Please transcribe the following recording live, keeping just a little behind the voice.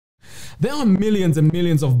There are millions and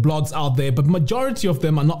millions of blogs out there, but majority of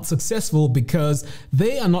them are not successful because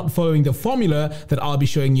they are not following the formula that I'll be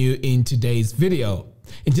showing you in today's video.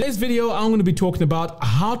 In today's video, I'm going to be talking about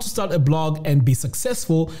how to start a blog and be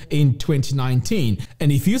successful in 2019.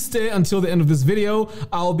 And if you stay until the end of this video,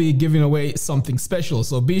 I'll be giving away something special.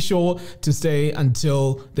 So be sure to stay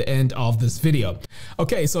until the end of this video.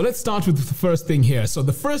 Okay, so let's start with the first thing here. So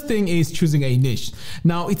the first thing is choosing a niche.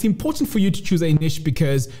 Now, it's important for you to choose a niche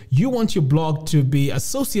because you want your blog to be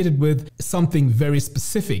associated with something very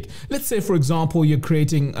specific. Let's say, for example, you're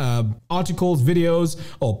creating articles, videos,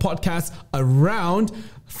 or podcasts around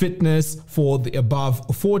fitness for the above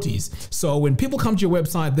 40s. So when people come to your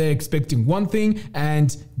website, they're expecting one thing,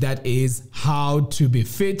 and that is how to be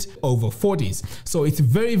fit over 40s. So it's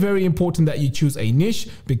very, very important that you choose a niche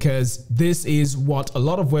because this is what a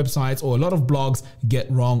lot of websites or a lot of blogs get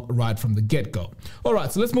wrong right from the get-go. All right,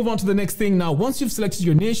 so let's move on to the next thing. Now, once you've selected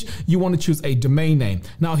your niche, you want to choose a domain name.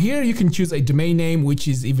 Now here you can choose a domain name, which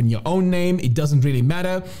is even your own name. It doesn't really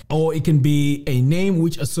matter, or it can be a name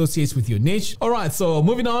which associates with your niche. All right, so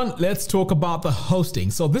moving on, let's talk about the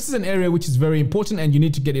hosting. So this is an area which is very important and you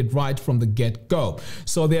need to get it right from the get-go.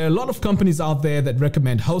 So there are a lot of companies out there that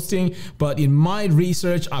recommend hosting, but in my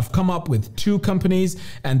research, I've come up with two companies,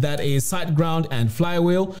 and that is SiteGround and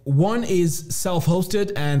Flywheel. One is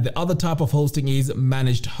self-hosted and the other type of hosting is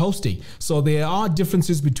managed hosting. So there are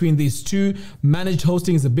differences between these two. Managed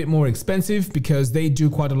hosting is a bit more expensive because they do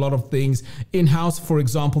quite a lot of things in-house. For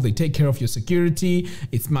example, they take care of your security,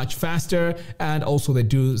 it's much faster, and also they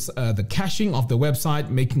do the caching of the website,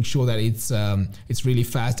 making sure that it's really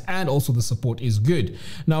fast, and also the support is good.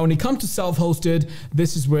 Now, when it comes to self-hosted,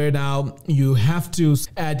 this is where now you have to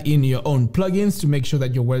add in your own plugins to make sure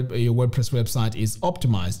that your WordPress website is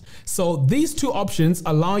optimized. So these two options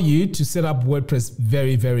allow you to set up WordPress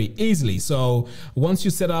very, very easily. So once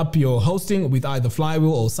you set up your hosting with either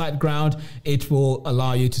Flywheel or SiteGround, it will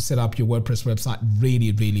allow you to set up your WordPress website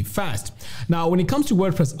really, really fast. Now, when it comes to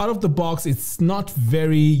WordPress out of the box, it's not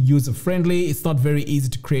very user-friendly. It's not very easy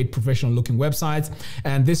to create professional looking websites,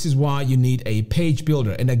 and this is why you need a page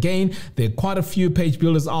builder. And again, there are quite a few page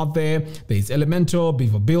builders out there. There's Elementor,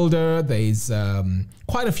 Beaver Builder, there's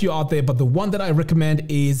quite a few out there, but the one that I recommend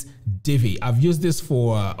is Divi. I've used this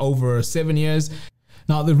for over 7 years.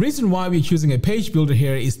 Now, the reason why we're choosing a page builder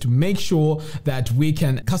here is to make sure that we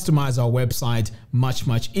can customize our website much,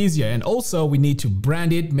 much easier. And also we need to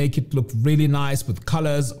brand it, make it look really nice with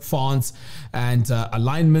colors, fonts, and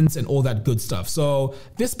alignments and all that good stuff. So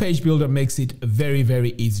this page builder makes it very,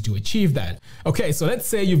 very easy to achieve that. Okay, so let's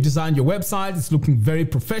say you've designed your website. It's looking very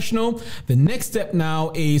professional. The next step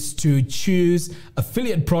now is to choose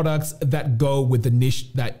affiliate products that go with the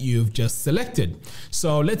niche that you've just selected.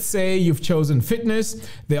 So let's say you've chosen fitness.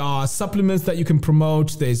 There are supplements that you can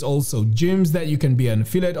promote. There's also gyms that you can be an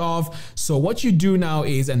affiliate of. So what you do now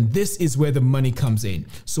is, and this is where the money comes in.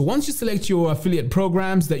 So once you select your affiliate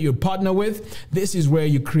programs that you partner with, this is where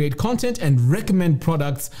you create content and recommend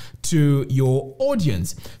products to your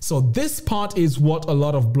audience. So this part is what a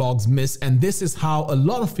lot of blogs miss, and this is how a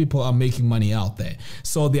lot of people are making money out there.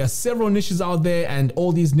 So there are several niches out there, and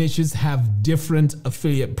all these niches have different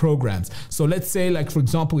affiliate programs. So let's say, like for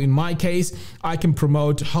example, in my case, I can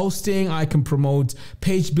promote hosting, I can promote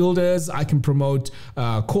page builders, I can promote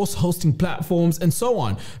course hosting platforms, and so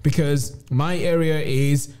on, because my area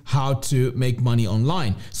is how to make money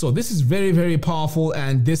online. So this is very, very powerful,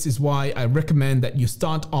 and this is why I recommend that you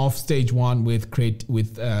start off stage one with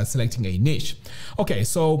selecting a niche. Okay,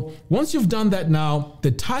 so once you've done that, now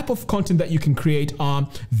the type of content that you can create are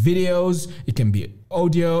videos, it can be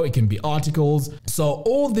audio, it can be articles. So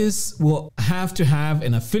all this will have to have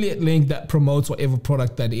an affiliate link that promotes whatever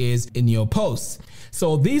product that is in your posts.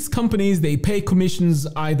 So these companies, they pay commissions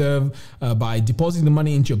either by depositing the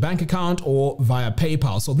money into your bank account or via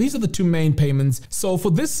PayPal. So these are the two main payments. So for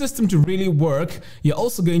this system to really work, you're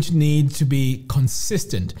also going to need to be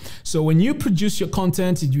consistent. So when you produce your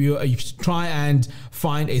content, you try and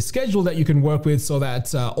find a schedule that you can work with so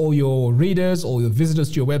that all your readers, all your visitors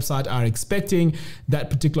to your website are expecting that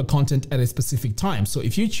particular content at a specific time. So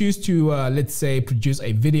if you choose to, let's say, produce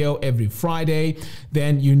a video every Friday,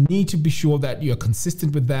 then you need to be sure that you're consistent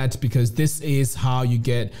with that, because this is how you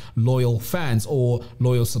get loyal fans or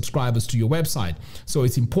loyal subscribers to your website. So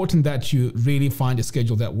it's important that you really find a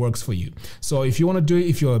schedule that works for you. So if you want to do it,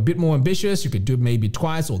 if you're a bit more ambitious, you could do it maybe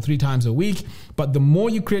twice or 3 times a week. But the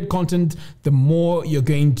more you create content, the more you're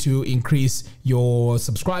going to increase your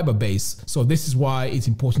subscriber base. So this is why it's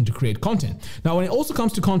important to create content. Now, when it also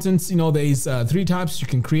comes to content, you know, there's 3 types you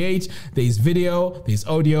can create. There's video, there's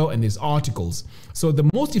audio, and there's articles. So the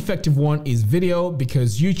most effective one is video, video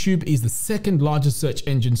because YouTube is the second largest search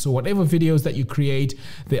engine. So whatever videos that you create,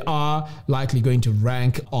 they are likely going to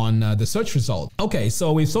rank on the search result. Okay,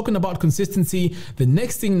 so we've spoken about consistency. The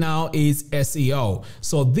next thing now is SEO.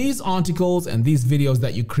 So these articles and these videos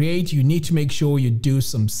that you create, you need to make sure you do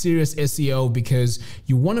some serious SEO because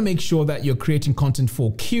you want to make sure that you're creating content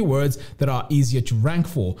for keywords that are easier to rank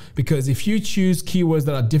for. Because if you choose keywords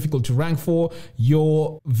that are difficult to rank for,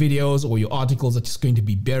 your videos or your articles are just going to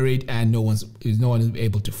be buried and no one is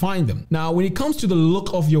able to find them. Now, when it comes to the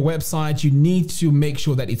look of your website, you need to make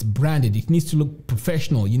sure that it's branded. It needs to look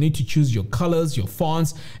professional. You need to choose your colors, your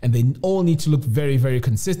fonts, and they all need to look very, very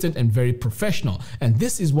consistent and very professional. And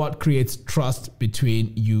this is what creates trust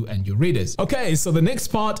between you and your readers. Okay, so the next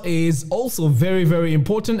part is also very, very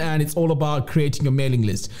important, and it's all about creating a mailing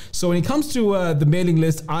list. So when it comes to the mailing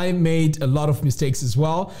list, I made a lot of mistakes as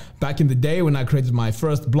well. Back in the day when I created my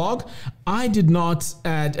first blog, I did not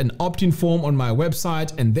add an opt-in form on my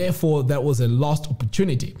website, and therefore that was a lost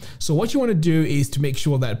opportunity. So what you want to do is to make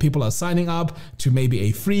sure that people are signing up to maybe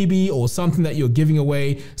a freebie or something that you're giving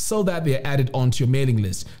away so that they're added onto your mailing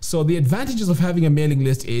list. So the advantages of having a mailing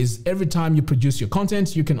list is every time you produce your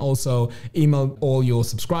content, you can also email all your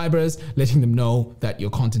subscribers, letting them know that your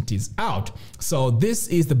content is out. So this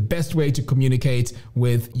is the best way to communicate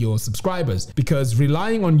with your subscribers, because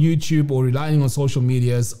relying on YouTube or relying on social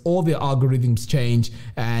medias, all their algorithms change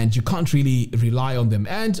and you can't really rely on them.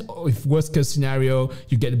 And if worst case scenario,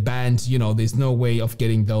 you get banned, you know, there's no way of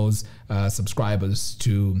getting those subscribers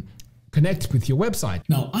to connect with your website.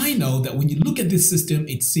 Now, I know that when you look at this system,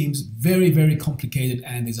 it seems very, very complicated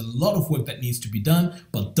and there's a lot of work that needs to be done,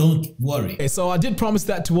 but don't worry. Okay, so I did promise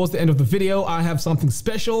that towards the end of the video, I have something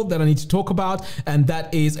special that I need to talk about, and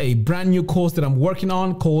that is a brand new course that I'm working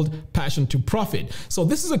on called Passion to Profit. So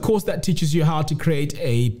this is a course that teaches you how to create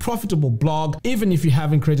a profitable blog, even if you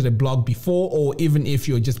haven't created a blog before, or even if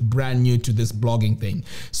you're just brand new to this blogging thing.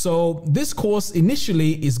 So this course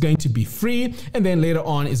initially is going to be free, and then later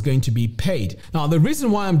on is going to be paid. Now, the reason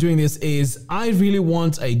why I'm doing this is I really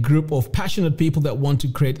want a group of passionate people that want to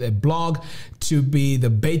create a blog to be the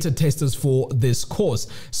beta testers for this course.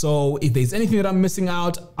 So if there's anything that I'm missing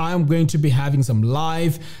out, I'm going to be having some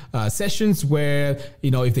live sessions where, you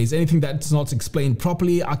know, if there's anything that's not explained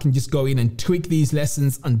properly, I can just go in and tweak these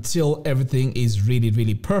lessons until everything is really,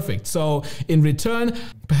 really perfect. So in return,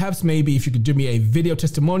 perhaps maybe if you could do me a video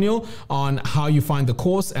testimonial on how you find the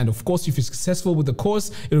course. And of course, if you're successful with the course,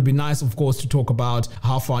 it would be nice, of course, to talk about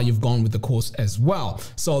how far you've gone with the course as well.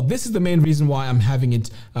 So this is the main reason why I'm having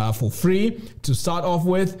it for free to start off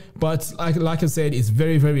with. But like I said, it's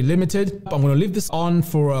very, very limited. I'm going to leave this on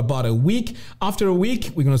for about a week. After a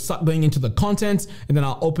week, we're going to start going into the content, and then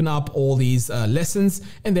I'll open up all these lessons,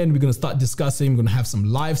 and then we're going to start discussing. We're going to have some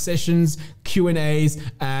live sessions, Q&As,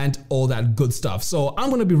 and all that good stuff. So I'm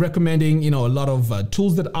going to be recommending, you know, a lot of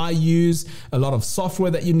tools that I use, a lot of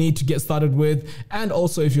software that you need to get started with, and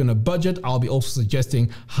also if you're on a budget, I'll be also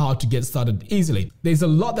suggesting how to get started easily. There's a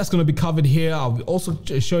lot that's going to be covered here. I'll be also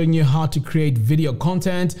showing you how to create video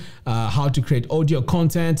content, how to create audio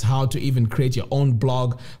content, how to even create your own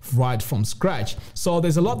blog right from scratch. So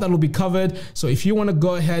there's a lot that will be covered. So if you want to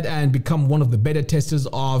go ahead and become one of the beta testers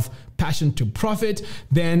of Passion to Profit,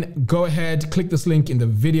 then go ahead, click this link in the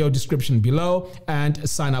video description below and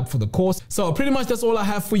sign up for the course. So pretty much that's all I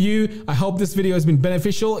have for you. I hope this video has been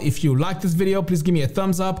beneficial. If you like this video, please give me a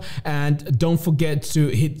thumbs up, and don't forget to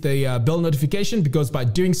hit the bell notification, because by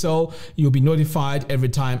doing so, you'll be notified every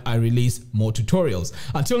time I release more tutorials.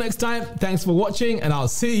 Until next time, thanks for watching, and I'll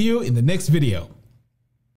see you in the next video.